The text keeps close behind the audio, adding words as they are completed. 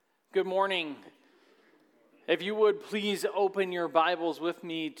Good morning. If you would please open your Bibles with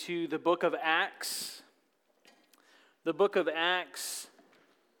me to the book of Acts. The book of Acts.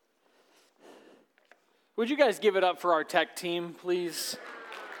 Would you guys give it up for our tech team, please?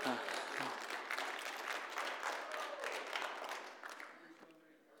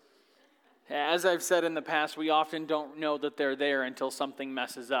 As I've said in the past, we often don't know that they're there until something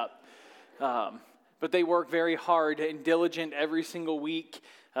messes up. But they work very hard and diligent every single week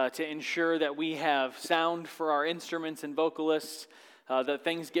to ensure that we have sound for our instruments and vocalists, that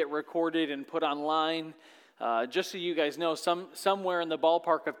things get recorded and put online. Just so you guys know, somewhere in the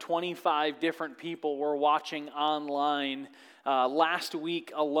ballpark of 25 different people were watching online last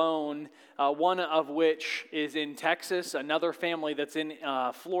week alone, one of which is in Texas, another family that's in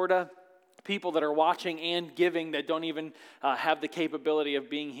Florida, people that are watching and giving that don't even have the capability of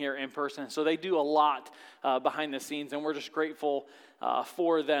being here in person. So they do a lot behind the scenes, and we're just grateful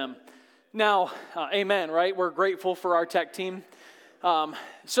for them. Now, amen, right? We're grateful for our tech team.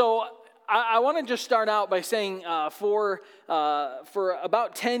 So I want to just start out by saying for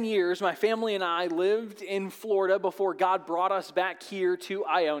about 10 years, my family and I lived in Florida before God brought us back here to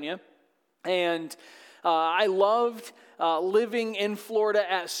Ionia. And I loved living in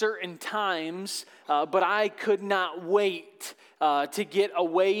Florida at certain times, but I could not wait to get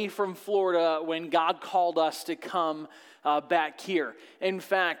away from Florida when God called us to come back here. In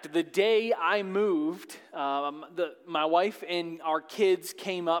fact, the day I moved, my wife and our kids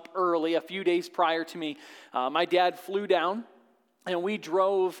came up early, a few days prior to me. My dad flew down, and we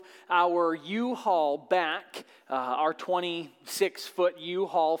drove our U-Haul back, our 26-foot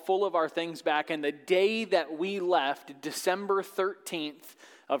U-Haul full of our things back. And the day that we left, December 13th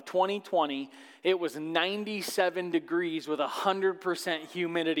of 2020, it was 97 degrees with 100%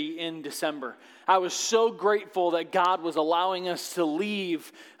 humidity in December. I was so grateful that God was allowing us to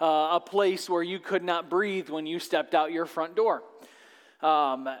leave a place where you could not breathe when you stepped out your front door.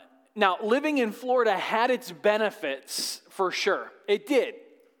 Now, living in Florida had its benefits for sure. It did.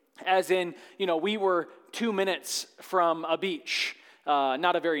 As in, we were 2 minutes from a beach.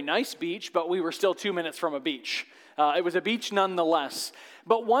 Not a very nice beach, but we were still 2 minutes from a beach. It was a beach nonetheless.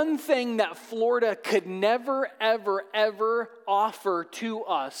 But one thing that Florida could never, ever, ever offer to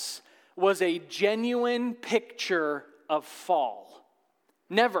us was a genuine picture of fall.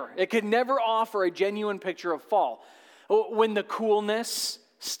 Never. It could never offer a genuine picture of fall. When the coolness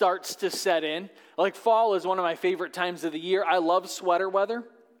starts to set in. Like fall is one of my favorite times of the year. I love sweater weather.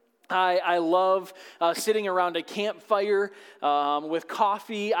 I love sitting around a campfire with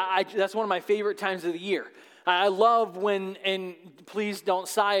coffee. That's one of my favorite times of the year. I love when, and please don't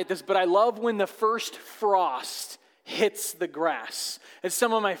sigh at this, but I love when the first frost hits the grass. It's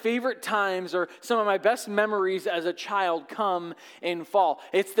some of my favorite times or some of my best memories as a child come in fall.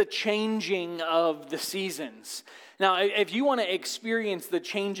 It's the changing of the seasons. Now, if you want to experience the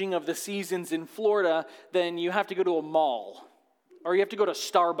changing of the seasons in Florida, then you have to go to a mall or you have to go to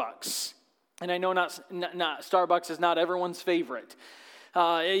Starbucks. And I know not Starbucks is not everyone's favorite.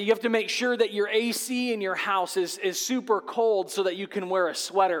 You have to make sure that your AC in your house is super cold so that you can wear a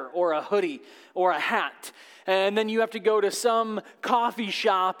sweater or a hoodie or a hat. And then you have to go to some coffee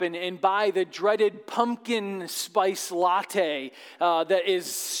shop and buy the dreaded pumpkin spice latte that is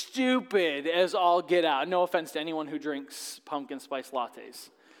stupid as all get out. No offense to anyone who drinks pumpkin spice lattes.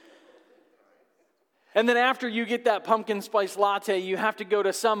 And then after you get that pumpkin spice latte, you have to go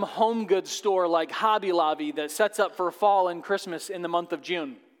to some home goods store like Hobby Lobby that sets up for fall and Christmas in the month of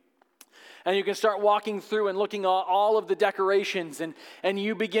June. And you can start walking through and looking at all of the decorations, and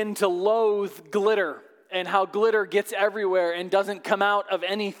you begin to loathe glitter and how glitter gets everywhere and doesn't come out of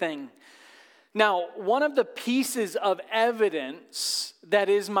anything. Now, one of the pieces of evidence that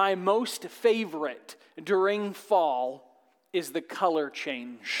is my most favorite during fall is the color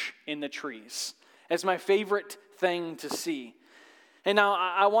change in the trees. It's my favorite thing to see. And now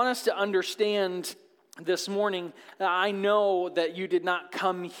I want us to understand this morning that I know that you did not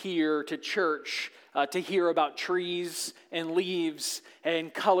come here to church to hear about trees and leaves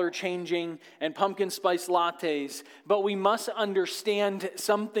and color changing and pumpkin spice lattes, but we must understand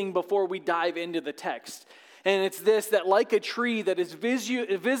something before we dive into the text. And it's this, that like a tree that is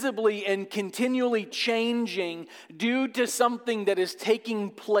visibly and continually changing due to something that is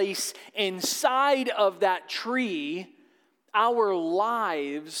taking place inside of that tree, our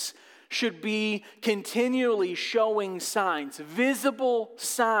lives should be continually showing signs, visible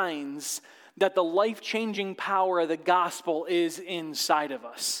signs that the life-changing power of the gospel is inside of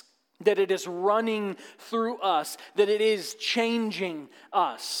us, that it is running through us, that it is changing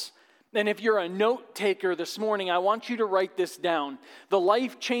us. And if you're a note taker this morning, I want you to write this down. The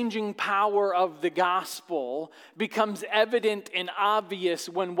life-changing power of the gospel becomes evident and obvious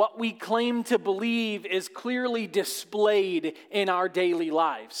when what we claim to believe is clearly displayed in our daily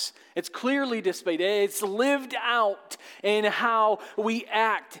lives. It's clearly displayed. It's lived out in how we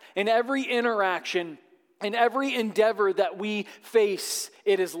act, in every interaction, in every endeavor that we face.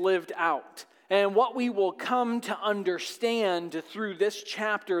 It is lived out. And what we will come to understand through this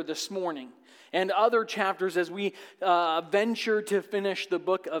chapter this morning and other chapters as we venture to finish the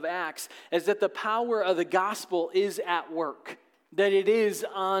book of Acts is that the power of the gospel is at work, that it is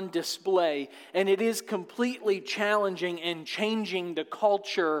on display, and it is completely challenging and changing the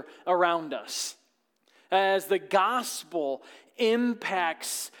culture around us. As the gospel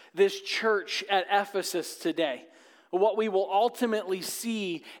impacts this church at Ephesus today, what we will ultimately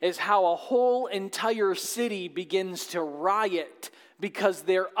see is how a whole entire city begins to riot because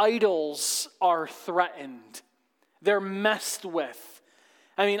their idols are threatened. They're messed with.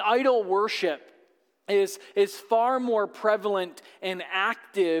 I mean, idol worship is far more prevalent and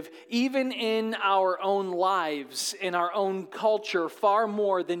active even in our own lives, in our own culture, far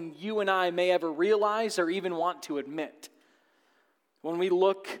more than you and I may ever realize or even want to admit. When we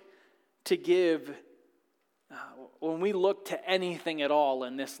look to anything at all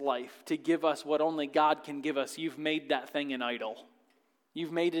in this life to give us what only God can give us, you've made that thing an idol.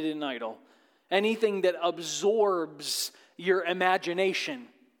 You've made it an idol. Anything that absorbs your imagination,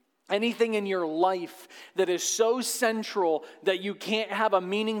 anything in your life that is so central that you can't have a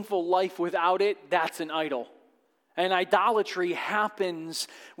meaningful life without it, that's an idol. And idolatry happens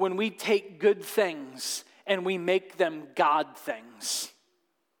when we take good things and we make them God things.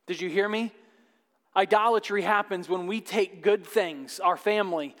 Did you hear me? Idolatry happens when we take good things, our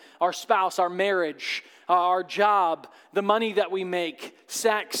family, our spouse, our marriage, our job, the money that we make,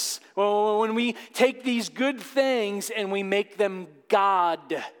 sex. When we take these good things and we make them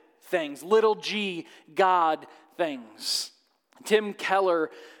God things, little g, God things. Tim Keller,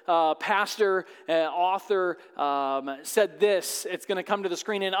 pastor, author, said this. It's going to come to the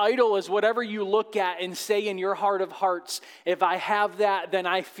screen. An idol is whatever you look at and say in your heart of hearts, if I have that, then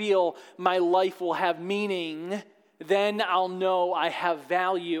I feel my life will have meaning. Then I'll know I have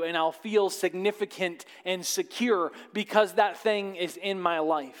value and I'll feel significant and secure because that thing is in my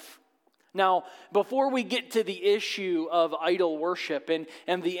life. Now, before we get to the issue of idol worship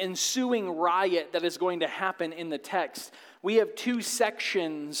and the ensuing riot that is going to happen in the text, we have two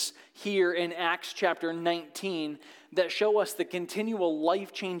sections here in Acts chapter 19 that show us the continual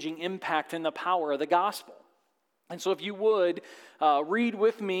life-changing impact and the power of the gospel. And so if you would, read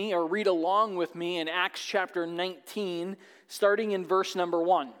with me or read along with me in Acts chapter 19, starting in verse number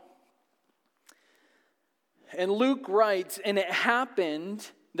 1. And Luke writes, "And it happened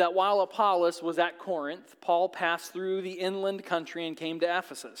that while Apollos was at Corinth, Paul passed through the inland country and came to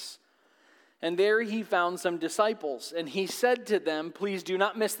Ephesus. And there he found some disciples, and he said to them, 'Please do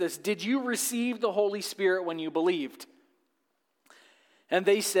not miss this. Did you receive the Holy Spirit when you believed?' And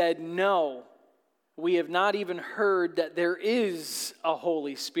they said, 'No, we have not even heard that there is a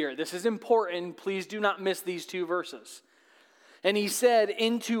Holy Spirit.'" This is important. Please do not miss these two verses. "And he said,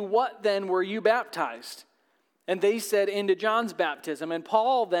 'Into what then were you baptized?' And they said, 'Into John's baptism.' And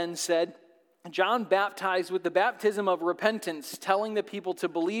Paul then said, 'John baptized with the baptism of repentance, telling the people to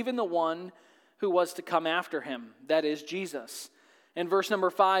believe in the one who was to come after him, that is Jesus.' In verse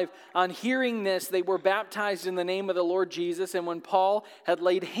number 5, on hearing this, they were baptized in the name of the Lord Jesus. And when Paul had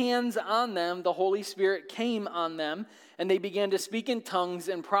laid hands on them, the Holy Spirit came on them, and they began to speak in tongues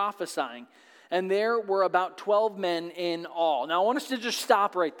and prophesying. And there were about 12 men in all." Now, I want us to just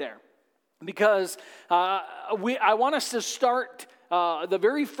stop right there, because I want us to start the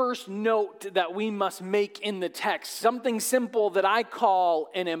very first note that we must make in the text, something simple that I call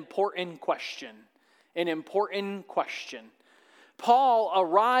an important question. An important question. Paul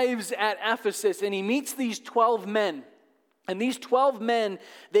arrives at Ephesus and he meets these 12 men. And these 12 men,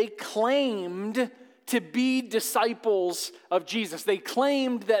 they claimed to be disciples of Jesus. They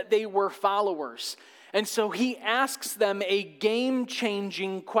claimed that they were followers. And so he asks them a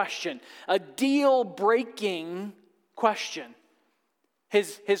game-changing question, a deal-breaking question.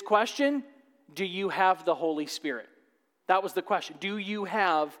 His question, do you have the Holy Spirit? That was the question. Do you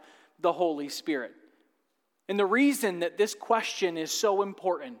have the Holy Spirit? And the reason that this question is so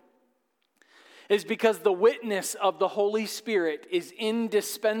important is because the witness of the Holy Spirit is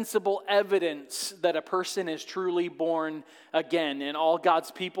indispensable evidence that a person is truly born again. And all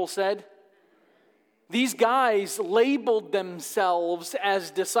God's people said? These guys labeled themselves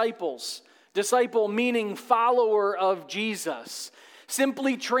as disciples. Disciple meaning follower of Jesus.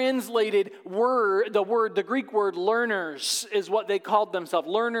 Simply translated, the Greek word learners is what they called themselves,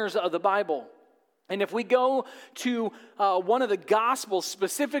 learners of the Bible. And if we go to one of the Gospels,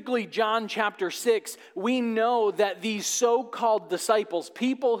 specifically John chapter 6, we know that these so-called disciples,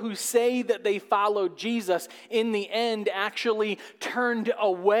 people who say that they followed Jesus, in the end actually turned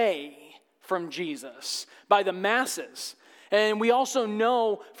away from Jesus by the masses. And we also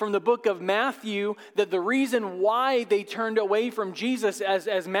know from the book of Matthew that the reason why they turned away from Jesus,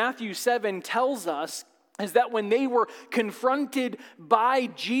 as Matthew 7 tells us, is that when they were confronted by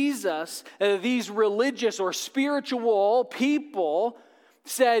Jesus, these religious or spiritual people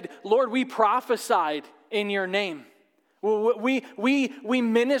said, Lord, we prophesied in your name. We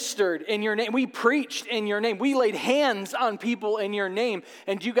ministered in your name. We preached in your name. We laid hands on people in your name.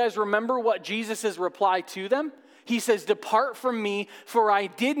 And do you guys remember what Jesus' reply to them? He says, depart from me, for I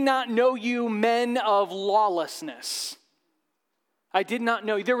did not know you, men of lawlessness. I did not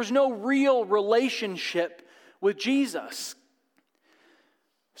know you. There was no real relationship with Jesus.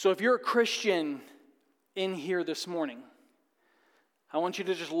 So if you're a Christian in here this morning, I want you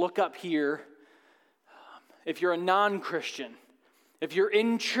to just look up here. If you're a non-Christian, if you're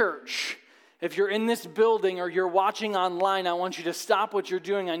in church, if you're in this building or you're watching online, I want you to stop what you're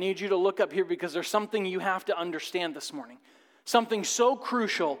doing. I need you to look up here because there's something you have to understand this morning. Something so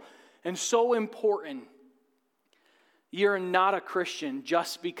crucial and so important. You're not a Christian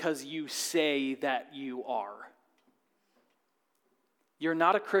just because you say that you are. You're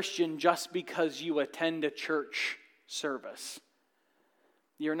not a Christian just because you attend a church service.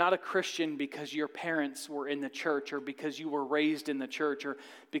 You're not a Christian because your parents were in the church or because you were raised in the church or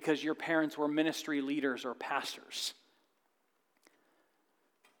because your parents were ministry leaders or pastors.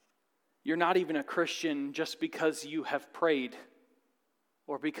 You're not even a Christian just because you have prayed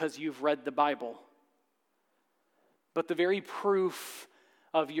or because you've read the Bible. But the very proof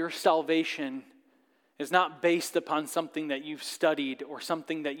of your salvation is not based upon something that you've studied or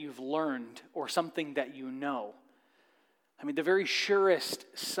something that you've learned or something that you know. I mean, the very surest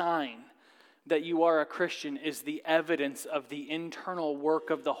sign that you are a Christian is the evidence of the internal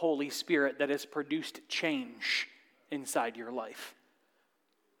work of the Holy Spirit that has produced change inside your life.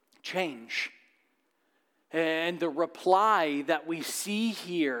 Change. And the reply that we see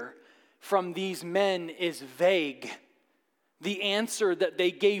here from these men is vague. The answer that they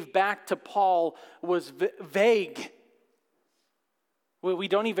gave back to Paul was vague. We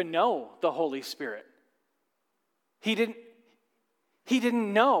don't even know the Holy Spirit. He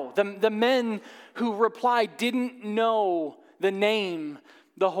didn't know. The men who replied didn't know the name,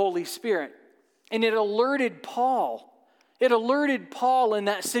 the Holy Spirit. And it alerted Paul. It alerted Paul in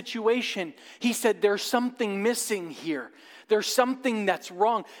that situation. He said, there's something missing here. There's something that's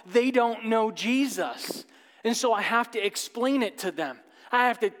wrong. They don't know Jesus. And so I have to explain it to them. I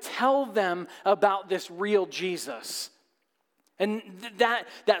have to tell them about this real Jesus. And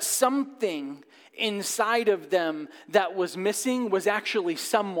that something inside of them that was missing was actually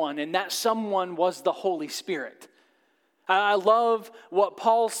someone, and that someone was the Holy Spirit. I love what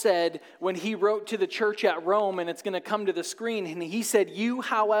Paul said when he wrote to the church at Rome, and it's going to come to the screen. And he said, you,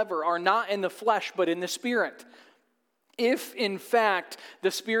 however, are not in the flesh, but in the Spirit. If, in fact,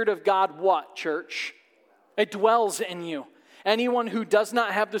 the Spirit of God, what, church? It dwells in you. Anyone who does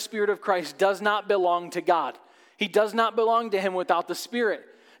not have the Spirit of Christ does not belong to God. He does not belong to him without the Spirit.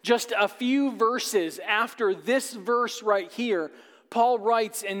 Just a few verses after this verse right here, Paul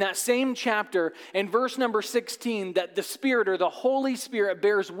writes in that same chapter, in verse number 16, that the Spirit or the Holy Spirit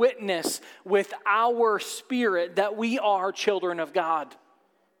bears witness with our spirit that we are children of God.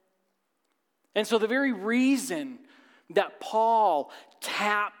 And so the very reason that Paul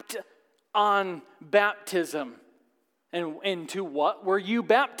tapped on baptism, and into what were you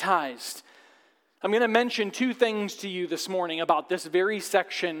baptized? I'm going to mention two things to you this morning about this very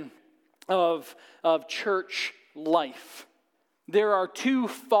section of church life. There are two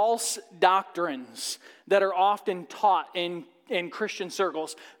false doctrines that are often taught in Christian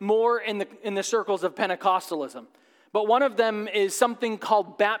circles, more in the circles of Pentecostalism. But one of them is something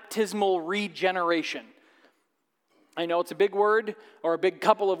called baptismal regeneration. I know it's a big word or a big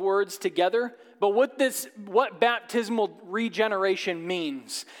couple of words together, but what baptismal regeneration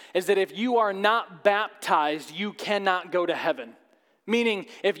means is that if you are not baptized, you cannot go to heaven. Meaning,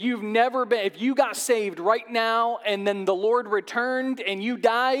 if you got saved right now and then the Lord returned and you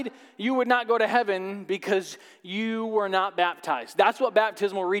died, you would not go to heaven because you were not baptized. That's what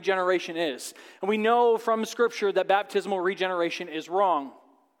baptismal regeneration is. And we know from Scripture that baptismal regeneration is wrong.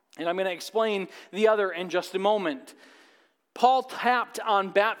 And I'm going to explain the other in just a moment. Paul tapped on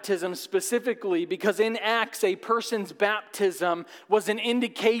baptism specifically because in Acts, a person's baptism was an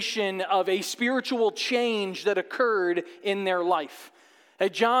indication of a spiritual change that occurred in their life.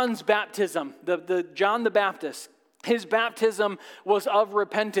 At John's baptism, John the Baptist, his baptism was of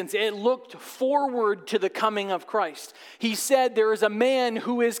repentance. It looked forward to the coming of Christ. He said, "There is a man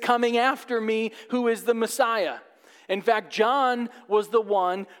who is coming after me, who is the Messiah." In fact, John was the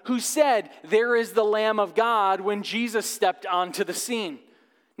one who said, "There is the Lamb of God," when Jesus stepped onto the scene.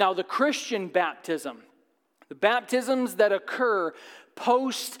 Now, the Christian baptism, the baptisms that occur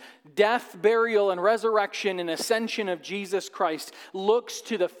post-death, burial, and resurrection and ascension of Jesus Christ, looks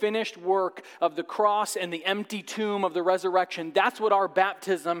to the finished work of the cross and the empty tomb of the resurrection. That's what our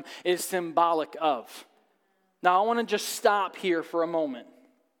baptism is symbolic of. Now, I want to just stop here for a moment,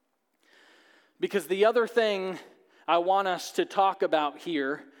 because the other thing I want us to talk about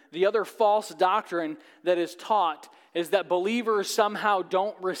here, the other false doctrine that is taught, is that believers somehow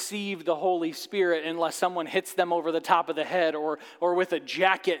don't receive the Holy Spirit unless someone hits them over the top of the head or with a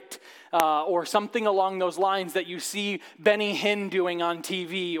jacket or something along those lines that you see Benny Hinn doing on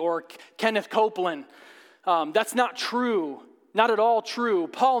TV or Kenneth Copeland. That's not true. Not at all true.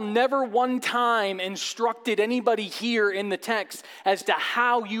 Paul never one time instructed anybody here in the text as to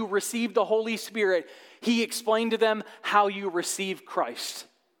how you receive the Holy Spirit. He explained to them how you receive Christ.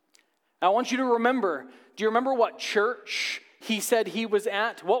 I want you to remember, do you remember what church he said he was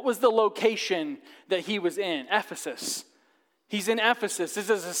at? What was the location that he was in? Ephesus. He's in Ephesus. This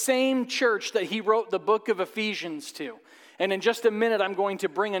is the same church that he wrote the book of Ephesians to. And in just a minute, I'm going to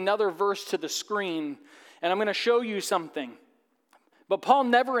bring another verse to the screen, and I'm going to show you something. But Paul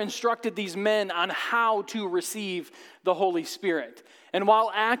never instructed these men on how to receive the Holy Spirit. And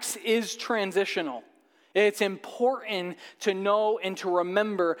while Acts is transitional, it's important to know and to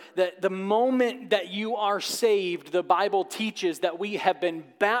remember that the moment that you are saved, the Bible teaches that we have been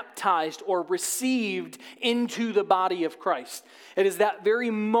baptized or received into the body of Christ. It is that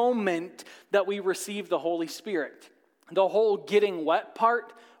very moment that we receive the Holy Spirit. The whole getting wet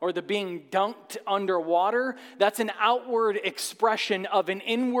part, or the being dunked underwater, that's an outward expression of an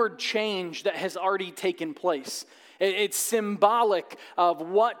inward change that has already taken place. It's symbolic of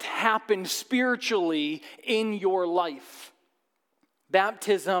what happened spiritually in your life.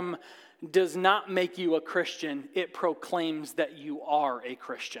 Baptism does not make you a Christian. It proclaims that you are a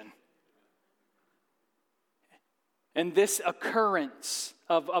Christian. And this occurrence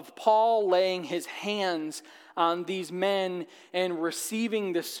of Paul laying his hands on these men and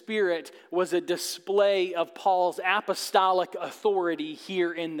receiving the Spirit was a display of Paul's apostolic authority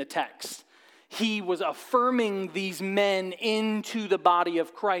here in the text. He was affirming these men into the body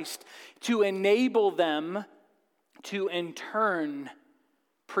of Christ to enable them to in turn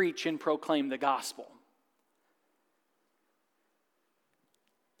preach and proclaim the gospel.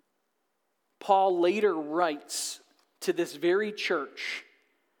 Paul later writes to this very church,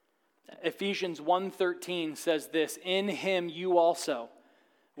 Ephesians 1:13 says this, "In him you also,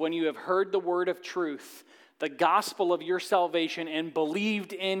 when you have heard the word of truth, the gospel of your salvation, and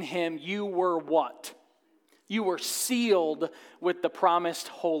believed in him, you were" what? You were sealed with the promised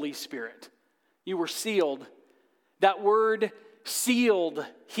Holy Spirit. You were sealed. That word sealed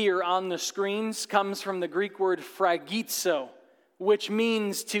here on the screens comes from the Greek word phragizo, which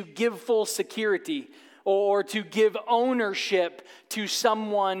means to give full security or to give ownership to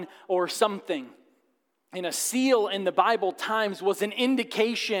someone or something. And a seal in the Bible times was an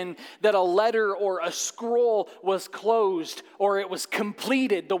indication that a letter or a scroll was closed or it was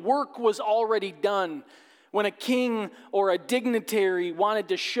completed. The work was already done. When a king or a dignitary wanted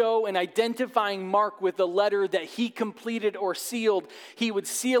to show an identifying mark with the letter that he completed or sealed, he would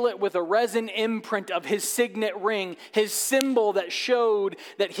seal it with a resin imprint of his signet ring, his symbol that showed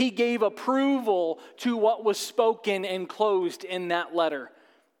that he gave approval to what was spoken and closed in that letter.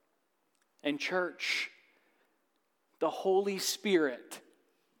 And church, the Holy Spirit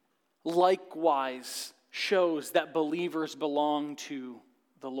likewise shows that believers belong to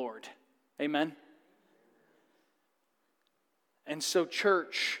the Lord. Amen? And so,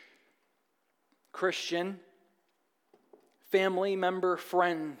 church, Christian, family member,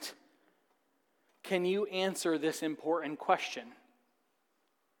 friend, can you answer this important question?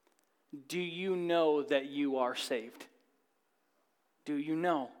 Do you know that you are saved? Do you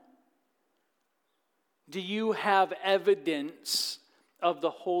know? Do you have evidence of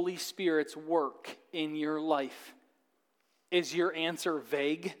the Holy Spirit's work in your life? Is your answer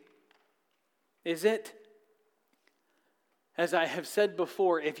vague? Is it? As I have said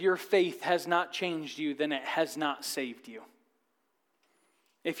before, if your faith has not changed you, then it has not saved you.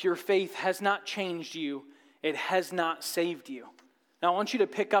 If your faith has not changed you, it has not saved you. Now I want you to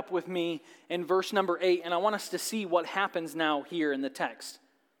pick up with me in verse number 8, and I want us to see what happens now here in the text.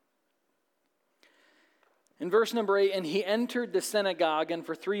 In verse number 8, and he entered the synagogue, and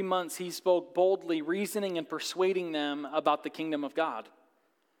for 3 months he spoke boldly, reasoning and persuading them about the kingdom of God.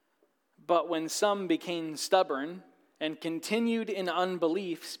 But when some became stubborn and continued in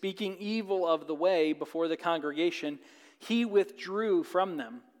unbelief, speaking evil of the way before the congregation, he withdrew from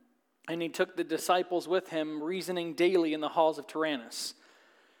them. And he took the disciples with him, reasoning daily in the halls of Tyrannus.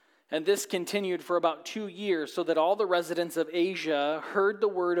 And this continued for about 2 years, so that all the residents of Asia heard the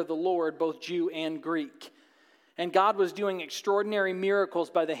word of the Lord, both Jew and Greek. And God was doing extraordinary miracles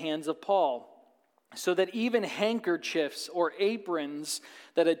by the hands of Paul, so that even handkerchiefs or aprons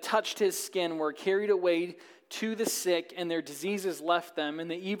that had touched his skin were carried away to the sick, and their diseases left them, and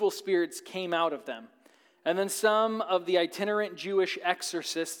the evil spirits came out of them. And then some of the itinerant Jewish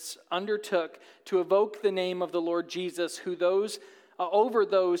exorcists undertook to evoke the name of the Lord Jesus over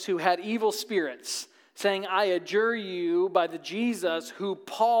those who had evil spirits, saying, I adjure you by the Jesus who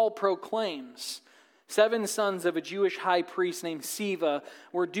Paul proclaims. 7 sons of a Jewish high priest named Sceva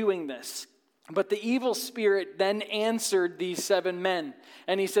were doing this. But the evil spirit then answered these 7 men.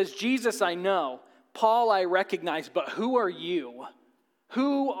 And he says, Jesus I know, Paul I recognize, but who are you?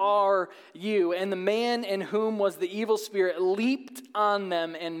 Who are you? And the man in whom was the evil spirit leaped on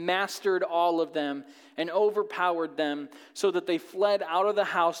them and mastered all of them and overpowered them, so that they fled out of the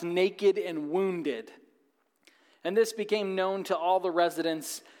house naked and wounded. And this became known to all the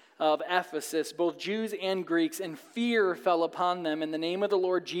residents of Ephesus, both Jews and Greeks, and fear fell upon them, and the name of the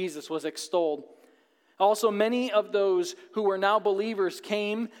Lord Jesus was extolled. Also, many of those who were now believers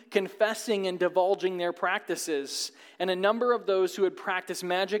came, confessing and divulging their practices. And a number of those who had practiced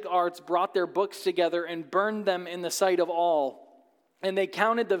magic arts brought their books together and burned them in the sight of all. And they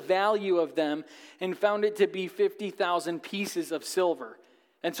counted the value of them and found it to be 50,000 pieces of silver.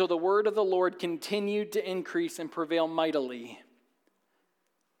 And so the word of the Lord continued to increase and prevail mightily.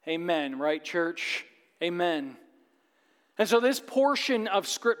 Amen, right, church? Amen. And so this portion of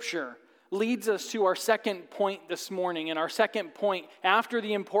Scripture leads us to our second point this morning. And our second point, after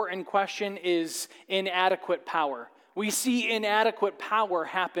the important question, is inadequate power. We see inadequate power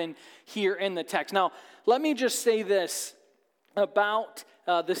happen here in the text. Now, let me just say this about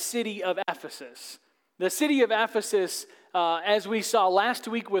the city of Ephesus. The city of Ephesus, as we saw last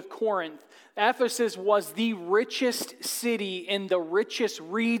week with Corinth, Ephesus was the richest city in the richest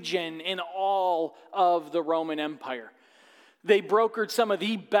region in all of the Roman Empire. They brokered some of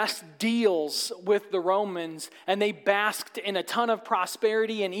the best deals with the Romans, and they basked in a ton of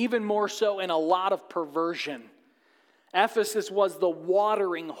prosperity and even more so in a lot of perversion. Ephesus was the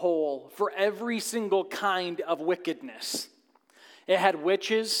watering hole for every single kind of wickedness. It had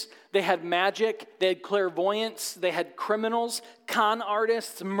witches, they had magic, they had clairvoyance, they had criminals, con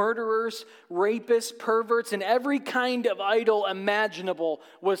artists, murderers, rapists, perverts, and every kind of idol imaginable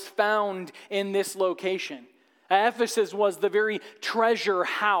was found in this location. Ephesus was the very treasure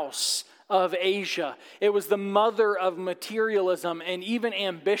house of Asia. It was the mother of materialism and even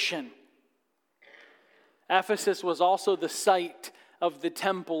ambition. Ephesus was also the site of the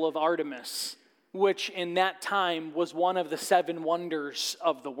temple of Artemis, which in that time was one of the 7 wonders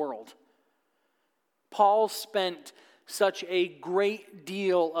of the world. Paul spent such a great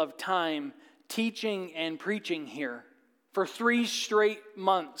deal of time teaching and preaching here for 3 straight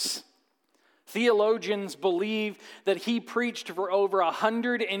months. Theologians believe that he preached for over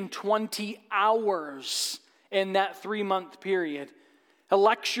 120 hours in that 3-month period,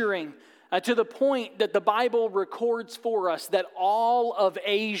 lecturing to the point that the Bible records for us that all of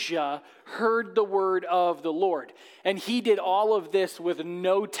Asia heard the word of the Lord. And he did all of this with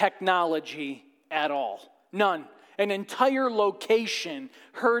no technology at all. None. An entire location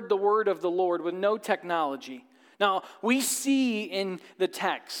heard the word of the Lord with no technology. Now, we see in the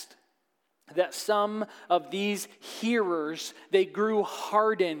text that some of these hearers, they grew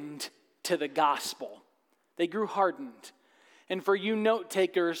hardened to the gospel. They grew hardened. And for you note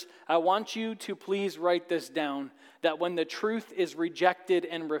takers, I want you to please write this down, that when the truth is rejected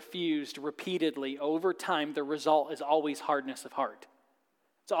and refused repeatedly over time, the result is always hardness of heart.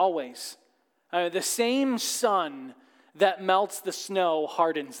 It's always. The same sun that melts the snow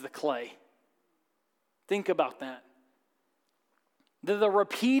hardens the clay. Think about that. The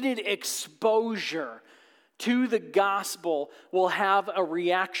repeated exposure to the gospel will have a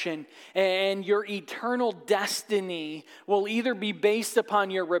reaction, and your eternal destiny will either be based upon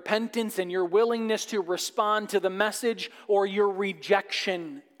your repentance and your willingness to respond to the message or your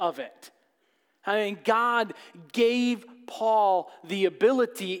rejection of it. God gave Paul the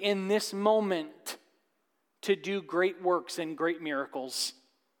ability in this moment to do great works and great miracles.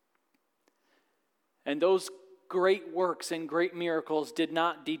 And those great works and great miracles did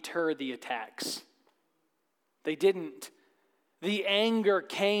not deter the attacks. They didn't. The anger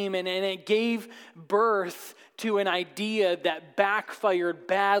came and it gave birth to an idea that backfired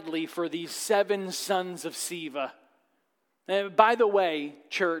badly for these 7 sons of Sceva. And by the way,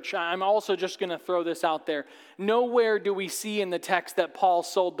 church, I'm also just going to throw this out there. Nowhere do we see in the text that Paul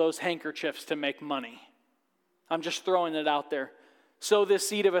sold those handkerchiefs to make money. I'm just throwing it out there. Sow this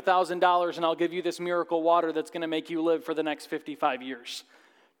seed of $1,000 and I'll give you this miracle water that's going to make you live for the next 55 years.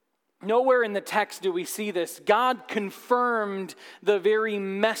 Nowhere in the text do we see this. God confirmed the very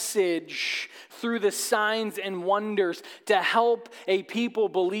message through the signs and wonders to help a people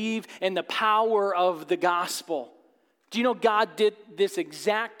believe in the power of the gospel. Do you know God did this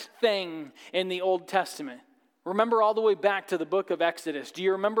exact thing in the Old Testament? Remember all the way back to the book of Exodus. Do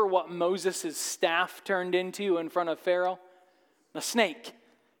you remember what Moses' staff turned into in front of Pharaoh? A snake.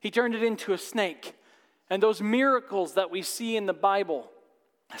 He turned it into a snake. And those miracles that we see in the Bible,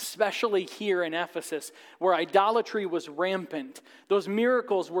 especially here in Ephesus, where idolatry was rampant, those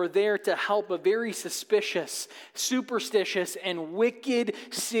miracles were there to help a very suspicious, superstitious, and wicked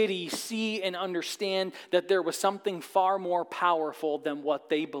city see and understand that there was something far more powerful than what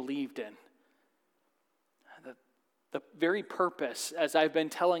they believed in. The very purpose, as I've been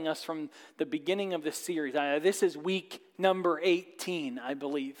telling us from the beginning of this series, this is week number 18, I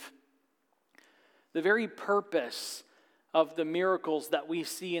believe. The very purpose of the miracles that we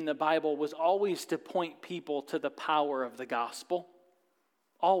see in the Bible was always to point people to the power of the gospel.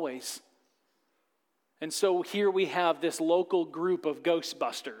 Always. And so here we have this local group of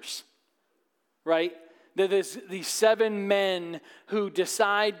Ghostbusters, right? These 7 men who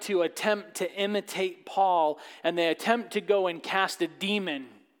decide to attempt to imitate Paul, and they attempt to go and cast a demon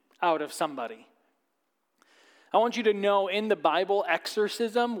out of somebody. I want you to know, in the Bible,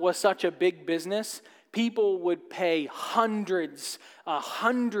 exorcism was such a big business. People would pay hundreds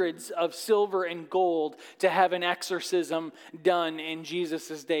of silver and gold to have an exorcism done in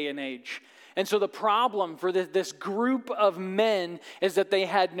Jesus' day and age. And so the problem for this group of men is that they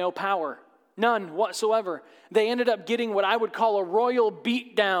had no power. None whatsoever. They ended up getting what I would call a royal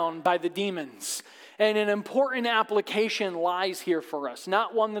beatdown by the demons. And an important application lies here for us.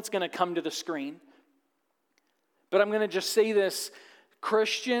 Not one that's going to come to the screen. But I'm going to just say this,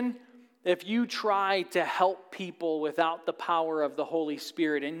 Christian, if you try to help people without the power of the Holy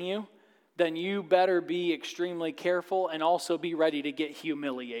Spirit in you, then you better be extremely careful and also be ready to get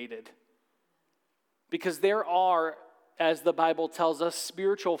humiliated. Because there are, as the Bible tells us,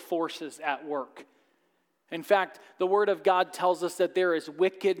 spiritual forces at work. In fact, the Word of God tells us that there is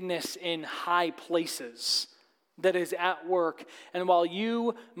wickedness in high places that is at work. And while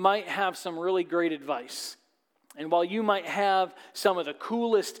you might have some really great advice, and while you might have some of the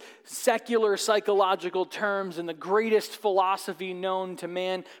coolest secular psychological terms and the greatest philosophy known to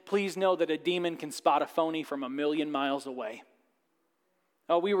man, please know that a demon can spot a phony from 1,000,000 miles away.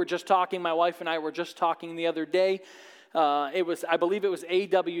 We were just talking, my wife and I were just talking the other day. I believe it was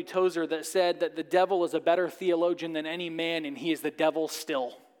A.W. Tozer that said that the devil is a better theologian than any man, and he is the devil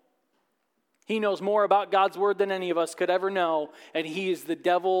still. He knows more about God's word than any of us could ever know, and he is the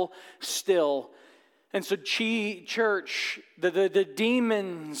devil still. And so, church, the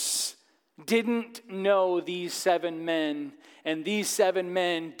demons didn't know these 7 men, and these 7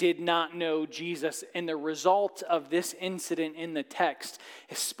 men did not know Jesus. And the result of this incident in the text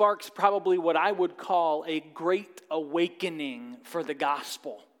sparks probably what I would call a great awakening for the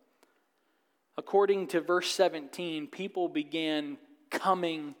gospel. According to verse 17, people began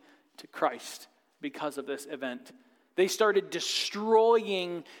coming to Christ because of this event. They started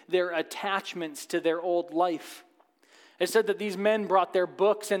destroying their attachments to their old life. It said that these men brought their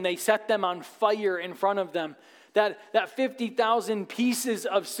books and they set them on fire in front of them. That 50,000 pieces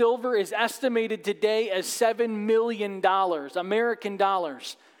of silver is estimated today as $7 million, American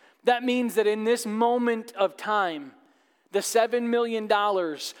dollars. That means that in this moment of time, the $7 million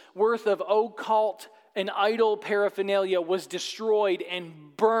worth of occult and idol paraphernalia was destroyed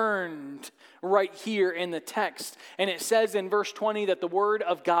and burned right here in the text. And it says in verse 20 that the word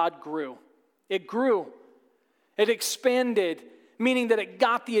of God grew. It grew. It expanded, meaning that it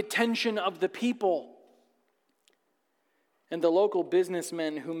got the attention of the people. And the local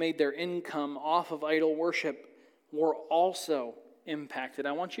businessmen who made their income off of idol worship were also impacted.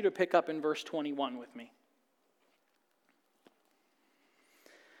 I want you to pick up in verse 21 with me.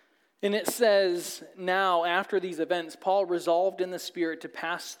 And it says, now after these events, Paul resolved in the Spirit to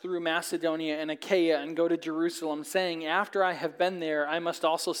pass through Macedonia and Achaia and go to Jerusalem, saying, after I have been there, I must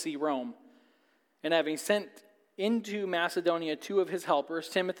also see Rome. And having sent into Macedonia 2 of his helpers,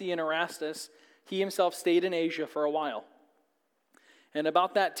 Timothy and Erastus, he himself stayed in Asia for a while. And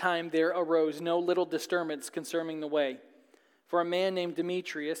about that time there arose no little disturbance concerning the way. For a man named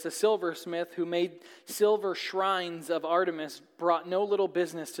Demetrius, a silversmith who made silver shrines of Artemis, brought no little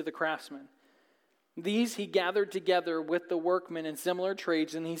business to the craftsmen. These he gathered together with the workmen in similar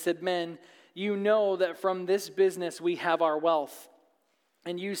trades, and he said, Men, you know that from this business we have our wealth.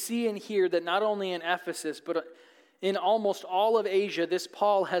 And you see and hear that not only in Ephesus, but in almost all of Asia, this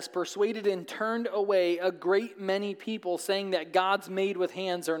Paul has persuaded and turned away a great many people, saying that gods made with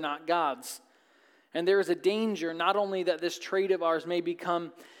hands are not gods. And there is a danger not only that this trade of ours may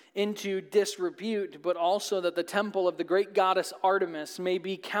become into disrepute, but also that the temple of the great goddess Artemis may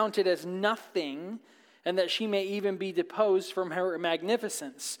be counted as nothing, and that she may even be deposed from her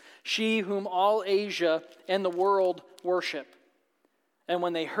magnificence, she whom all Asia and the world worship. And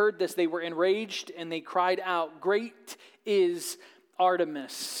when they heard this, they were enraged, and they cried out, Great is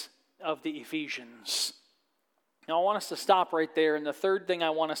Artemis of the Ephesians. Now, I want us to stop right there, and the third thing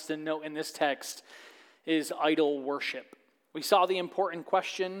I want us to note in this text is idol worship. We saw the important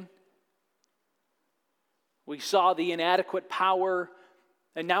question. We saw the inadequate power,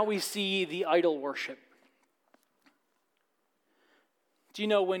 and now we see the idol worship. Do you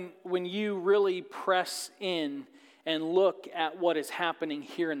know when you really press in and look at what is happening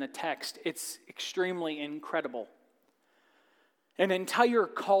here in the text, it's extremely incredible. An entire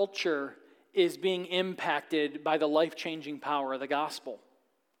culture is being impacted by the life-changing power of the gospel.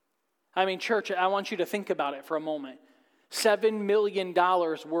 I mean, church, I want you to think about it for a moment. $7 million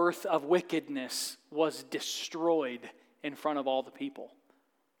worth of wickedness was destroyed in front of all the people.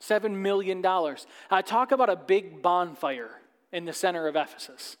 $7 million. Talk about a big bonfire in the center of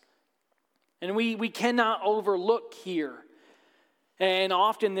Ephesus. And we cannot overlook here. And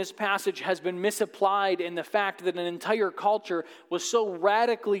often this passage has been misapplied in the fact that an entire culture was so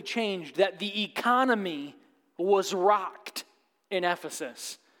radically changed that the economy was rocked in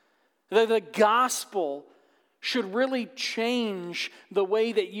Ephesus. The gospel should really change the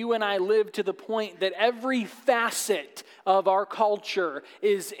way that you and I live to the point that every facet of our culture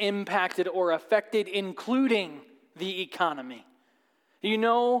is impacted or affected, including the economy. You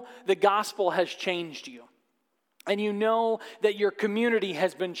know the gospel has changed you. And you know that your community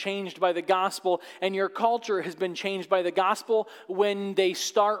has been changed by the gospel and your culture has been changed by the gospel when they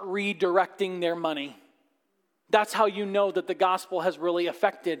start redirecting their money. That's how you know that the gospel has really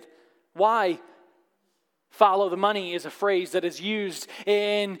affected. Why? Follow the money is a phrase that is used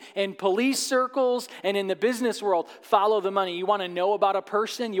in police circles and in the business world. Follow the money. You want to know about a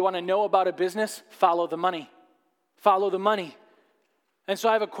person? You want to know about a business? Follow the money. Follow the money. And so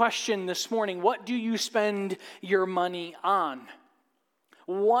I have a question this morning. What do you spend your money on?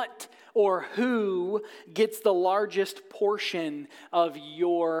 What or who gets the largest portion of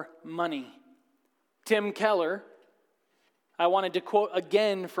your money? Tim Keller, I wanted to quote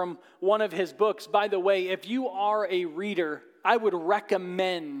again from one of his books. By the way, if you are a reader, I would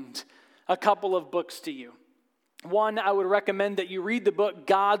recommend a couple of books to you. One, I would recommend that you read the book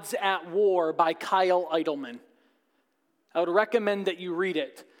Gods at War by Kyle Idleman. I would recommend that you read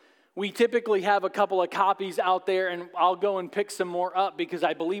it. We typically have a couple of copies out there, and I'll go and pick some more up because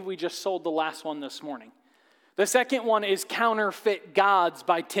I believe we just sold the last one this morning. The second one is Counterfeit Gods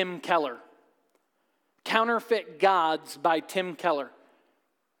by Tim Keller. Counterfeit Gods by Tim Keller.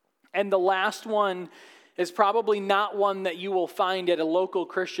 And the last one is probably not one that you will find at a local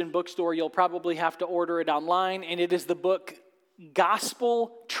Christian bookstore. You'll probably have to order it online, and it is the book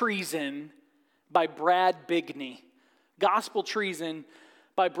Gospel Treason by Brad Bigney. Gospel Treason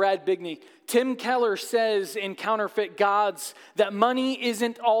by Brad Bigney. Tim Keller says in Counterfeit Gods that money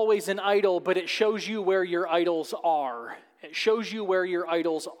isn't always an idol, but it shows you where your idols are. It shows you where your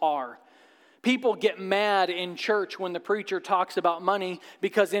idols are. People get mad in church when the preacher talks about money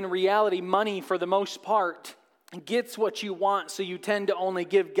because in reality, money for the most part gets what you want, so you tend to only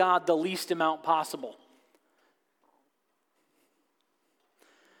give God the least amount possible.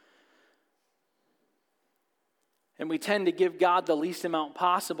 And we tend to give God the least amount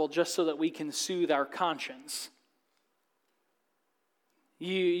possible just so that we can soothe our conscience.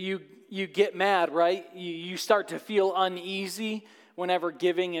 You get mad, right? You start to feel uneasy whenever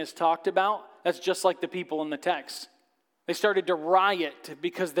giving is talked about. That's just like the people in the text. They started to riot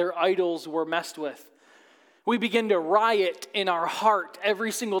because their idols were messed with. We begin to riot in our heart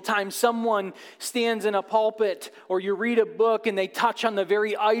every single time someone stands in a pulpit or you read a book and they touch on the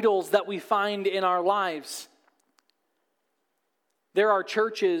very idols that we find in our lives. There are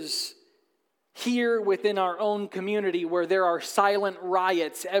churches here within our own community where there are silent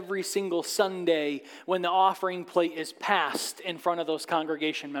riots every single Sunday when the offering plate is passed in front of those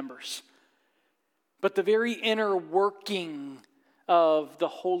congregation members. But the very inner working of the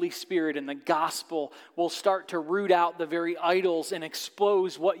Holy Spirit and the gospel will start to root out the very idols and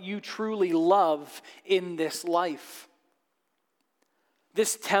expose what you truly love in this life.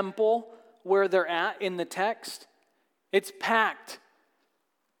 This temple where they're at in the text, it's packed.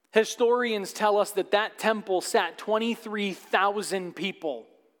 Historians tell us that that temple sat 23,000 people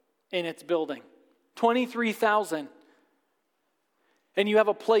in its building. 23,000. And you have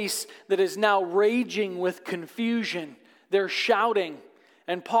a place that is now raging with confusion. They're shouting.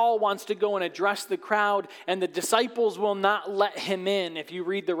 And Paul wants to go and address the crowd, and the disciples will not let him in if you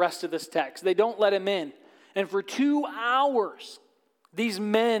read the rest of this text. They don't let him in. And for 2 hours, these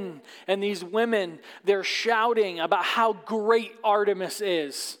men and these women, they're shouting about how great Artemis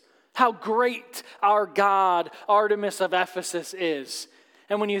is. How great our God, Artemis of Ephesus, is.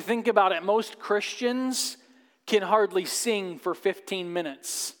 And when you think about it, most Christians can hardly sing for 15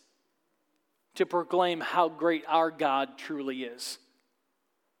 minutes to proclaim how great our God truly is.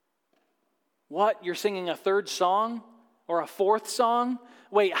 What? You're singing a third song or a fourth song?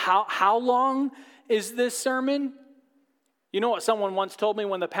 Wait, how long is this sermon? You know what someone once told me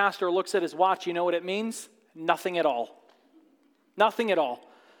when the pastor looks at his watch, you know what it means? Nothing at all. Nothing at all.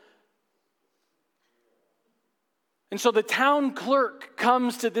 And so the town clerk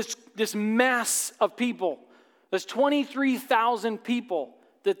comes to this mass of people. There's 23,000 people.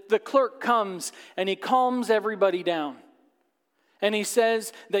 The clerk comes and he calms everybody down. And he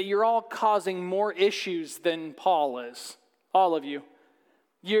says that you're all causing more issues than Paul is. All of you.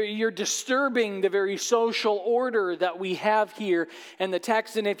 You're disturbing the very social order that we have here in the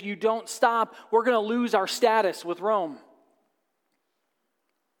text. And if you don't stop, we're going to lose our status with Rome.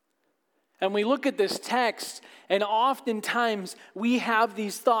 And we look at this text, and oftentimes we have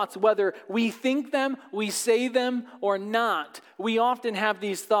these thoughts, whether we think them, we say them, or not. We often have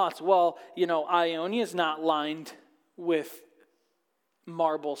these thoughts, well, Ionia is not lined with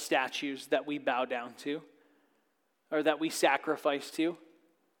marble statues that we bow down to or that we sacrifice to.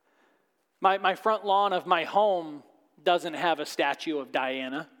 My front lawn of my home doesn't have a statue of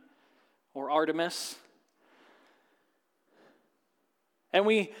Diana or Artemis. And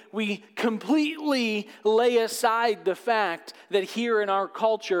we completely lay aside the fact that here in our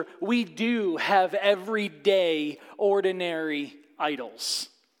culture, we do have everyday, ordinary idols.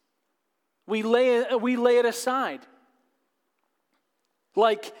 We lay it aside.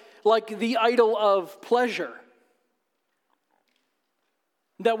 Like the idol of pleasure.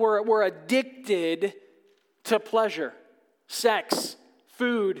 That we're addicted to pleasure. Sex,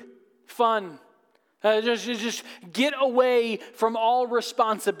 food, fun. Just get away from all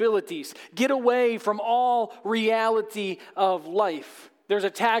responsibilities. Get away from all reality of life. There's a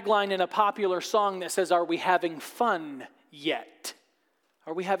tagline in a popular song that says, "Are we having fun yet?"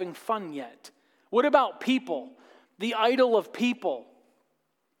 Are we having fun yet? What about people? The idol of people.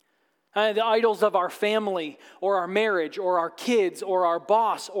 The idols of our family or our marriage or our kids or our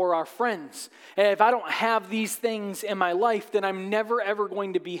boss or our friends. And if I don't have these things in my life, then I'm never ever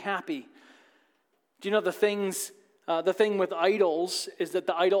going to be happy. Do you know the thing with idols is that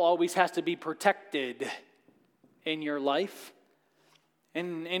the idol always has to be protected in your life?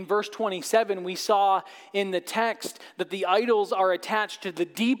 In verse 27, we saw in the text that the idols are attached to the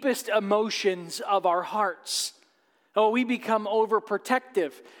deepest emotions of our hearts. Oh, we become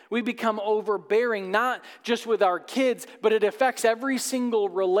overprotective. We become overbearing, not just with our kids, but it affects every single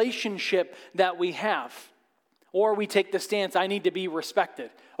relationship that we have. Or we take the stance, I need to be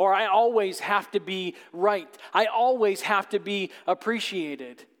respected. Or I always have to be right. I always have to be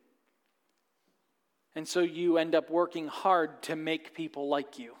appreciated. And so you end up working hard to make people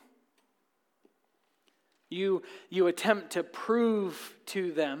like you. You attempt to prove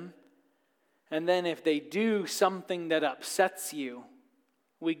to them, and then if they do something that upsets you,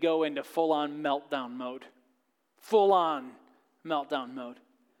 we go into full-on meltdown mode. Full-on meltdown mode.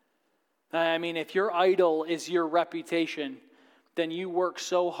 I mean, if your idol is your reputation, then you work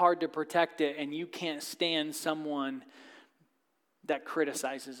so hard to protect it, and you can't stand someone that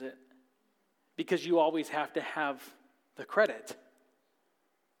criticizes it because you always have to have the credit.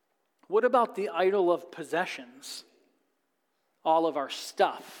 What about the idol of possessions? All of our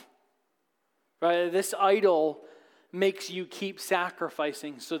stuff. Right? This idol makes you keep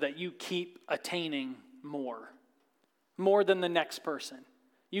sacrificing so that you keep attaining more than the next person.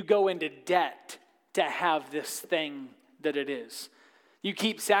 You go into debt to have this thing that it is. You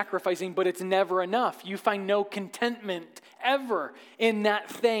keep sacrificing, but it's never enough. You find no contentment ever in that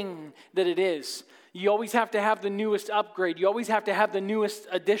thing that it is. You always have to have the newest upgrade. You always have to have the newest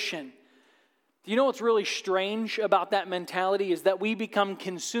addition. You know what's really strange about that mentality is that we become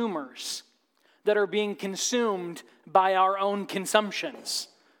consumers that are being consumed by our own consumptions.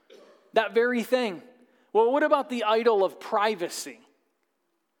 That very thing. Well, what about the idol of privacy?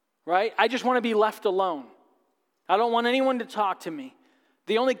 Right? I just want to be left alone. I don't want anyone to talk to me.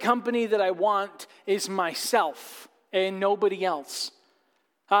 The only company that I want is myself and nobody else.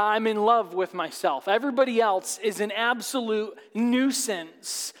 I'm in love with myself. Everybody else is an absolute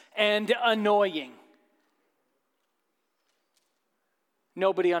nuisance and annoying.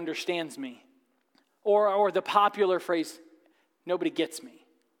 Nobody understands me. Or the popular phrase, nobody gets me.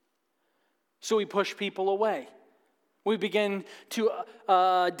 So we push people away. We begin to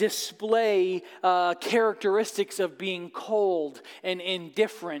display characteristics of being cold and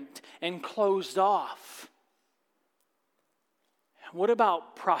indifferent and closed off. What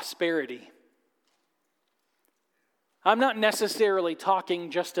about prosperity? I'm not necessarily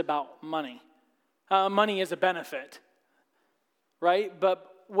talking just about money. Money is a benefit, right? But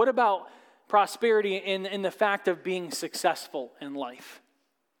what about prosperity in the fact of being successful in life?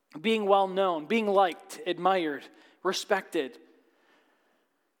 Being well known, being liked, admired, respected.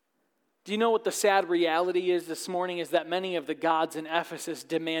 Do you know what the sad reality is this morning? Is that many of the gods in Ephesus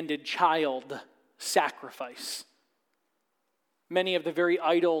demanded child sacrifice. Many of the very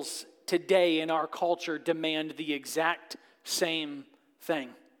idols today in our culture demand the exact same thing.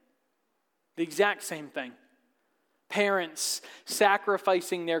 The exact same thing. Parents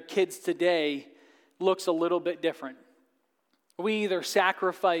sacrificing their kids today looks a little bit different. We either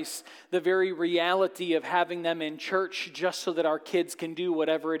sacrifice the very reality of having them in church just so that our kids can do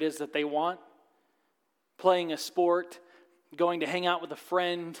whatever it is that they want, playing a sport, going to hang out with a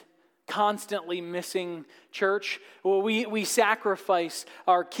friend, constantly missing church. Well, we sacrifice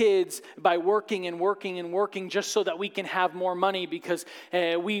our kids by working and working and working just so that we can have more money because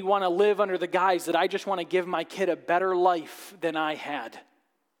we want to live under the guise that I just want to give my kid a better life than I had.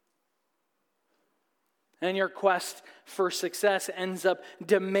 And your quest for success ends up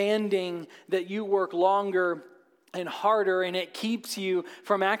demanding that you work longer and harder, and it keeps you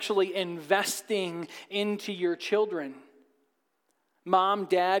from actually investing into your children. Mom,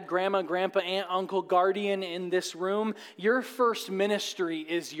 dad, grandma, grandpa, aunt, uncle, guardian in this room, your first ministry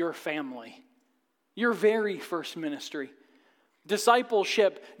is your family. Your very first ministry.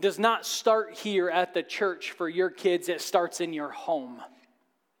 Discipleship does not start here at the church for your kids. It starts in your home.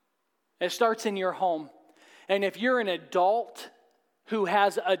 It starts in your home. And if you're an adult who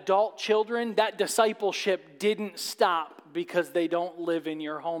has adult children, that discipleship didn't stop because they don't live in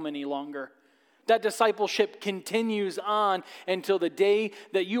your home any longer. That discipleship continues on until the day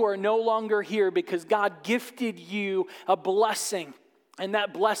that you are no longer here because God gifted you a blessing. And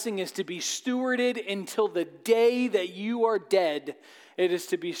that blessing is to be stewarded until the day that you are dead. It is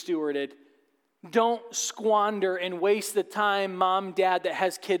to be stewarded. Don't squander and waste the time, mom, dad, that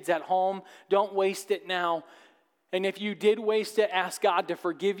has kids at home. Don't waste it now. And if you did waste it, ask God to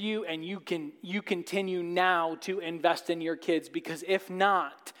forgive you, and you continue now to invest in your kids. Because if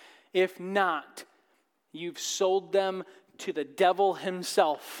not, you've sold them to the devil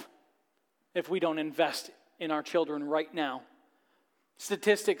himself if we don't invest in our children right now.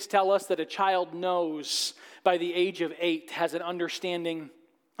 Statistics tell us that a child knows by the age of 8, has an understanding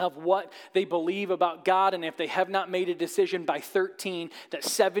of what they believe about God, and if they have not made a decision by 13, that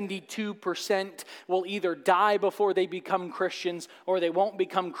 72% will either die before they become Christians, or they won't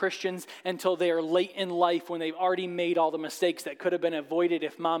become Christians until they are late in life when they've already made all the mistakes that could have been avoided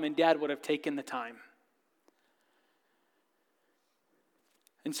if mom and dad would have taken the time.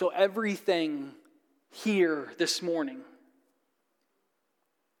 And so everything here this morning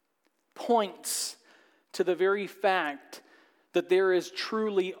points to the very fact that there is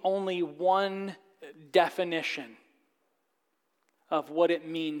truly only one definition of what it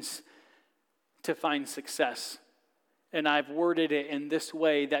means to find success. And I've worded it in this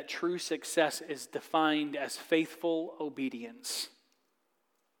way, that true success is defined as faithful obedience.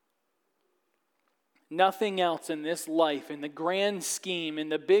 Nothing else in this life, in the grand scheme, in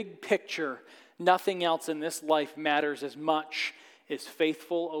the big picture, nothing else in this life matters as much as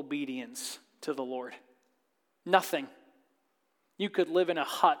faithful obedience to the Lord. Nothing. You could live in a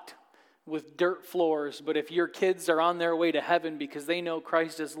hut with dirt floors, but if your kids are on their way to heaven because they know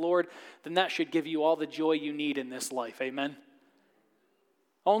Christ as Lord, then that should give you all the joy you need in this life. Amen?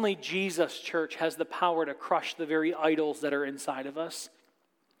 Only Jesus, church, has the power to crush the very idols that are inside of us.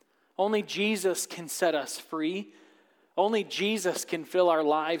 Only Jesus can set us free. Only Jesus can fill our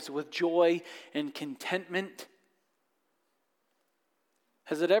lives with joy and contentment.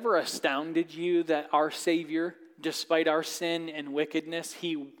 Has it ever astounded you that our Savior, despite our sin and wickedness,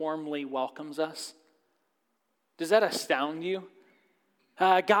 He warmly welcomes us? Does that astound you?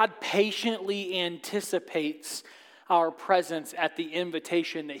 God patiently anticipates our presence at the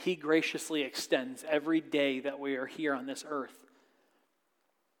invitation that He graciously extends every day that we are here on this earth.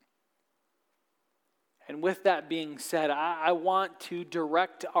 And with that being said, I want to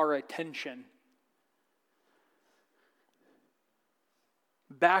direct our attention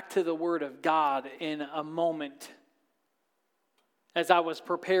back to the Word of God in a moment. As I was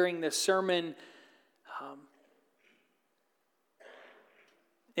preparing this sermon,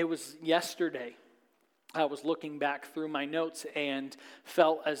 it was yesterday. I was looking back through my notes and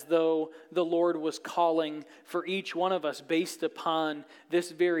felt as though the Lord was calling for each one of us based upon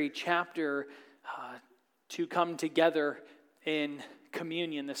this very chapter to come together in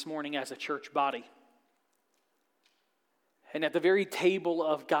communion this morning as a church body. And at the very table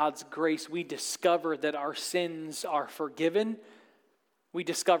of God's grace, we discover that our sins are forgiven. We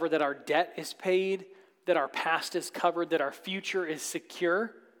discover that our debt is paid, that our past is covered, that our future is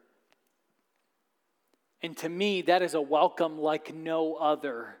secure. And to me, that is a welcome like no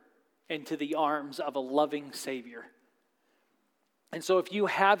other into the arms of a loving Savior. And so if you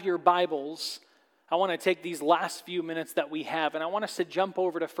have your Bibles, I want to take these last few minutes that we have, and I want us to jump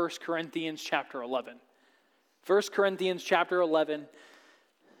over to 1 Corinthians chapter 11. 1 Corinthians chapter 11.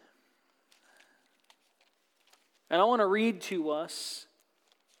 And I want to read to us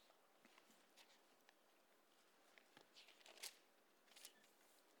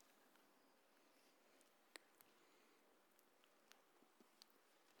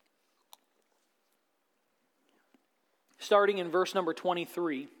starting in verse number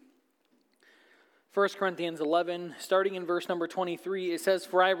 23. 1 Corinthians 11, starting in verse number 23, it says,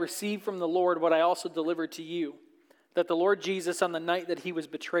 "For I received from the Lord what I also delivered to you, that the Lord Jesus, on the night that He was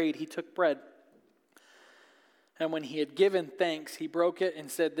betrayed, He took bread. And when He had given thanks, He broke it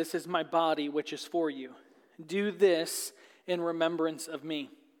and said, 'This is my body, which is for you. Do this in remembrance of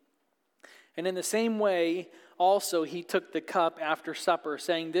me.' And in the same way, also He took the cup after supper,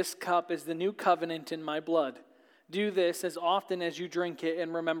 saying, 'This cup is the new covenant in my blood. Do this as often as you drink it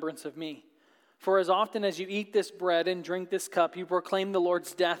in remembrance of me. For as often as you eat this bread and drink this cup, you proclaim the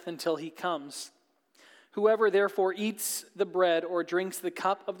Lord's death until He comes. Whoever therefore eats the bread or drinks the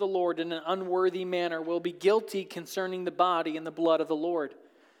cup of the Lord in an unworthy manner will be guilty concerning the body and the blood of the Lord.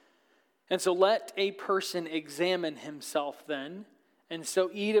 And so let a person examine himself then, and so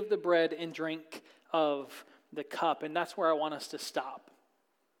eat of the bread and drink of the cup.'" And that's where I want us to stop.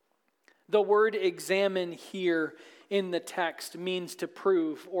 The word examine here in the text means to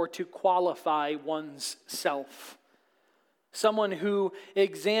prove or to qualify one's self. Someone who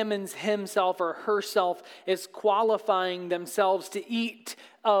examines himself or herself is qualifying themselves to eat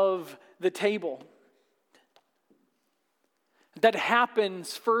of the table. That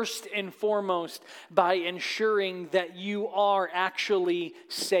happens first and foremost by ensuring that you are actually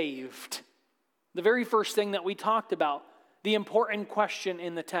saved. The very first thing that we talked about, the important question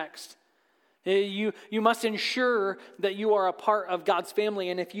in the text. You must ensure that you are a part of God's family,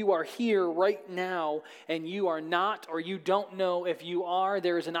 and if you are here right now and you are not, or you don't know if you are,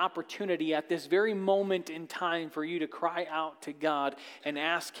 there is an opportunity at this very moment in time for you to cry out to God and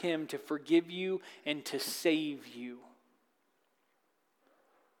ask Him to forgive you and to save you.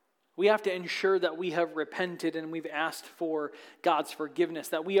 We have to ensure that we have repented and we've asked for God's forgiveness,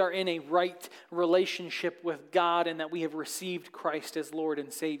 that we are in a right relationship with God, and that we have received Christ as Lord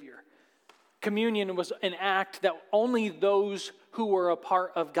and Savior. Communion was an act that only those who were a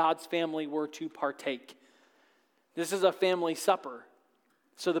part of God's family were to partake. This is a family supper,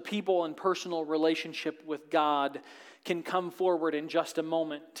 so the people in personal relationship with God can come forward in just a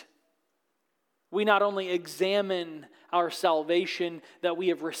moment. We not only examine our salvation that we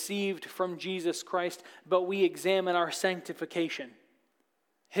have received from Jesus Christ, but we examine our sanctification,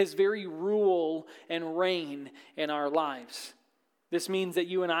 His very rule and reign in our lives. This means that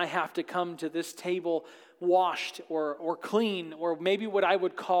you and I have to come to this table washed or clean, or maybe what I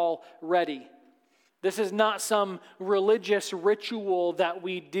would call ready. This is not some religious ritual that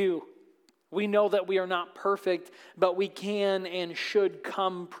we do. We know that we are not perfect, but we can and should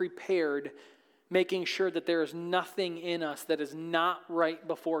come prepared, making sure that there is nothing in us that is not right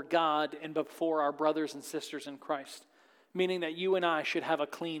before God and before our brothers and sisters in Christ. Meaning that you and I should have a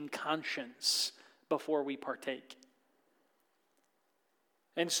clean conscience before we partake.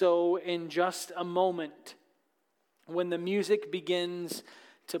 And so in just a moment, when the music begins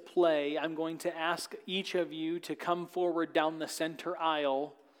to play, I'm going to ask each of you to come forward down the center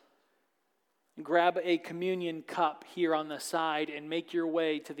aisle, grab a communion cup here on the side, and make your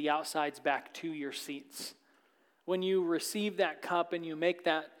way to the outsides back to your seats. When you receive that cup and you make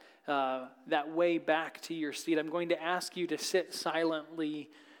that way back to your seat, I'm going to ask you to sit silently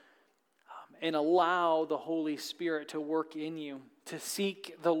and allow the Holy Spirit to work in you, to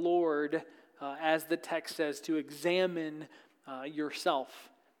seek the Lord, as the text says, to examine yourself.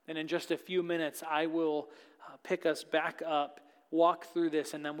 And in just a few minutes, I will pick us back up, walk through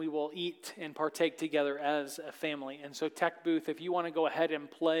this, and then we will eat and partake together as a family. And so, tech booth, if you want to go ahead and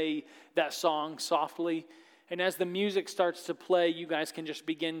play that song softly, and as the music starts to play, you guys can just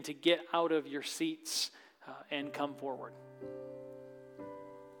begin to get out of your seats and come forward.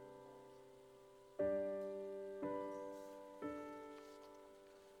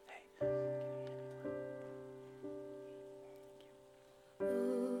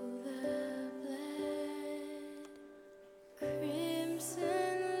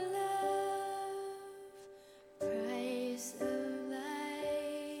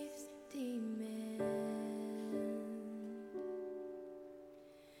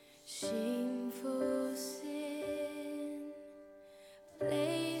 Shameful sin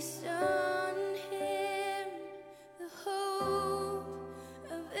placed on him the hope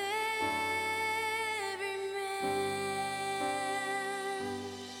of every man.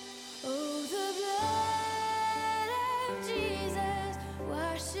 Oh, the blood of Jesus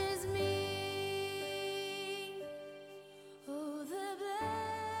washes me. Oh, the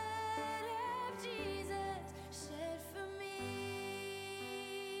blood of Jesus shed for me.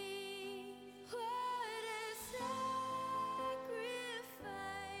 What a sacrifice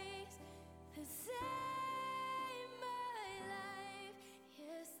to save my life.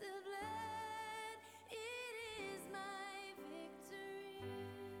 Yes, the blood, it is my victory.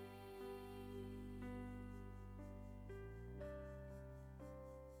 Savior,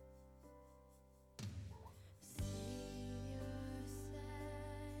 Son,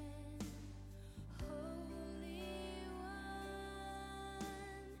 Holy One,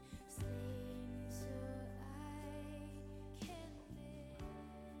 slain so I can live.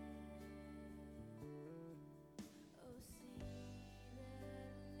 Oh, see the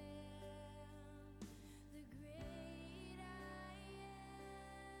Lamb, the great I am, who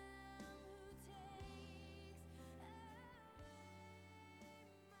takes away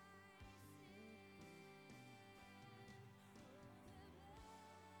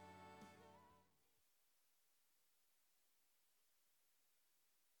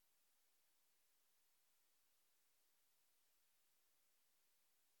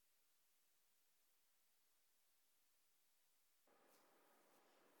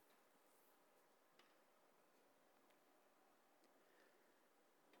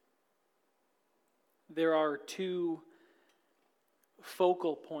There are two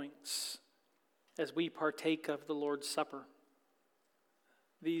focal points as we partake of the Lord's Supper.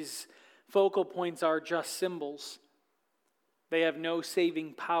 These focal points are just symbols. They have no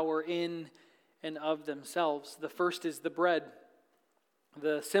saving power in and of themselves. The first is the bread,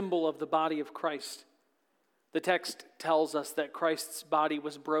 the symbol of the body of Christ. The text tells us that Christ's body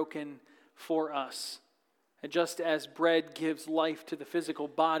was broken for us. And just as bread gives life to the physical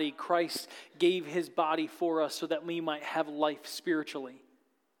body, Christ gave his body for us so that we might have life spiritually.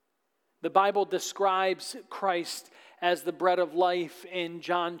 The Bible describes Christ as the bread of life in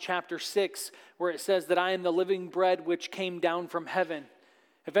John chapter 6, where it says that I am the living bread which came down from heaven.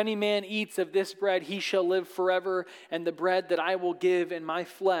 If any man eats of this bread, he shall live forever, and the bread that I will give in my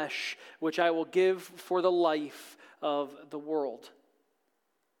flesh, which I will give for the life of the world.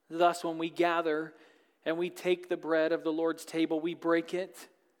 Thus, when we gather and we take the bread of the Lord's table, we break it,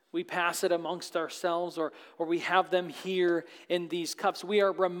 we pass it amongst ourselves, or we have them here in these cups. We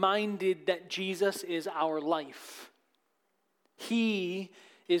are reminded that Jesus is our life. He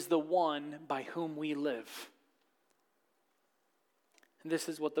is the one by whom we live. And this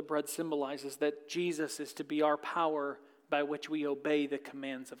is what the bread symbolizes, that Jesus is to be our power by which we obey the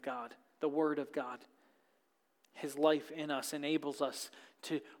commands of God, the Word of God. His life in us enables us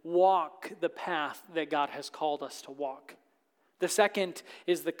to walk the path that God has called us to walk. The second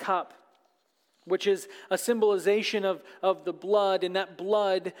is the cup, which is a symbolization of the blood, and that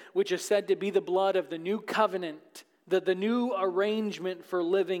blood which is said to be the blood of the new covenant, the new arrangement for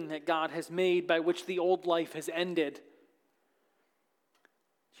living that God has made by which the old life has ended.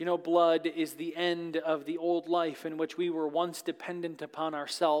 You know, blood is the end of the old life in which we were once dependent upon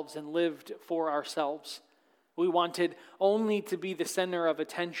ourselves and lived for ourselves. We wanted only to be the center of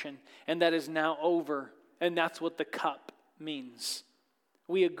attention, and that is now over, and that's what the cup means.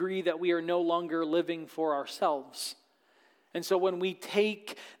 We agree that we are no longer living for ourselves. And so when we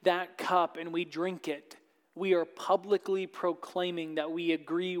take that cup and we drink it, we are publicly proclaiming that we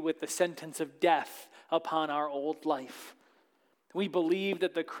agree with the sentence of death upon our old life. We believe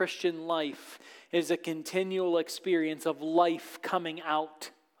that the Christian life is a continual experience of life coming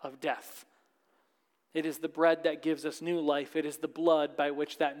out of death. It is the bread that gives us new life. It is the blood by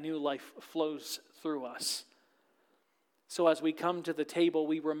which that new life flows through us. So as we come to the table,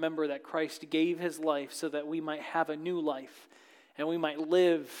 we remember that Christ gave his life so that we might have a new life and we might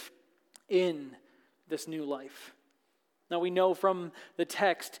live in this new life. Now we know from the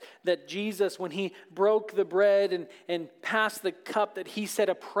text that Jesus, when he broke the bread and passed the cup, that he said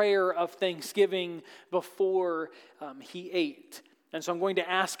a prayer of thanksgiving before he ate. And so I'm going to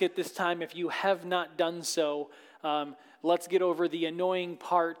ask at this time, if you have not done so, let's get over the annoying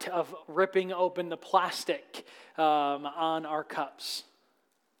part of ripping open the plastic on our cups.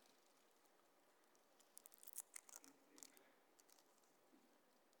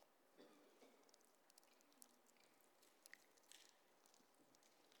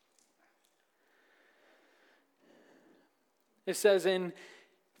 It says in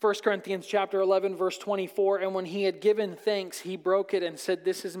 1 Corinthians chapter 11, verse 24, and when he had given thanks, he broke it and said,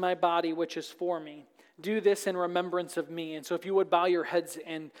 "This is my body, which is for me. Do this in remembrance of me." And so if you would bow your heads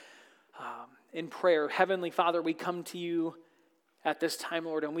in prayer. Heavenly Father, we come to you at this time,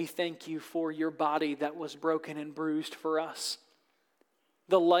 Lord, and we thank you for your body that was broken and bruised for us.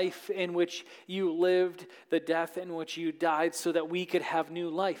 The life in which you lived, the death in which you died, so that we could have new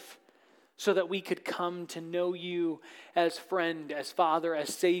life. So that we could come to know you as friend, as Father,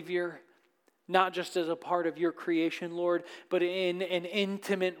 as Savior, not just as a part of your creation, Lord, but in an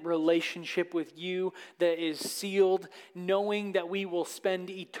intimate relationship with you that is sealed, knowing that we will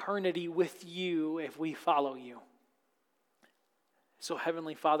spend eternity with you if we follow you. So,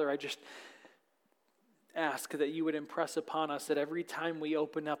 Heavenly Father, I just ask that you would impress upon us that every time we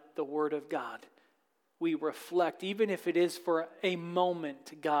open up the Word of God, we reflect, even if it is for a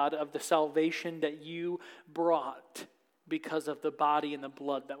moment, God, of the salvation that you brought because of the body and the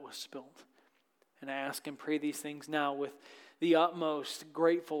blood that was spilled. And I ask and pray these things now with the utmost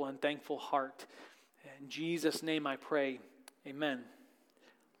grateful and thankful heart. In Jesus' name I pray, amen.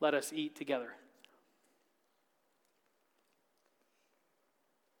 Let us eat together.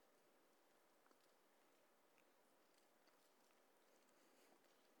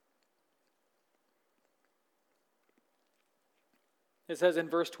 It says in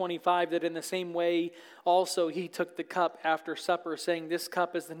verse 25 that in the same way also he took the cup after supper, saying, "This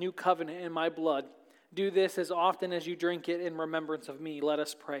cup is the new covenant in my blood. Do this as often as you drink it in remembrance of me." Let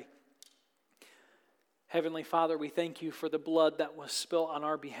us pray. Heavenly Father, we thank you for the blood that was spilt on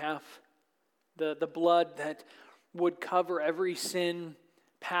our behalf, the blood that would cover every sin,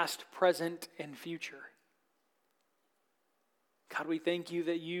 past, present, and future. God, we thank you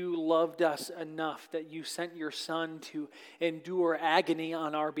that you loved us enough that you sent your Son to endure agony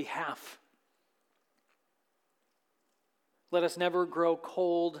on our behalf. Let us never grow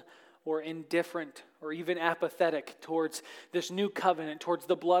cold or indifferent or even apathetic towards this new covenant, towards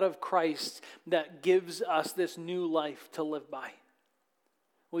the blood of Christ that gives us this new life to live by.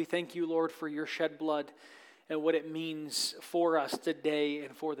 We thank you, Lord, for your shed blood and what it means for us today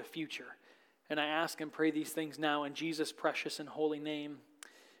and for the future. And I ask and pray these things now in Jesus' precious and holy name.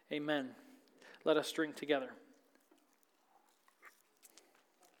 Amen. Let us drink together.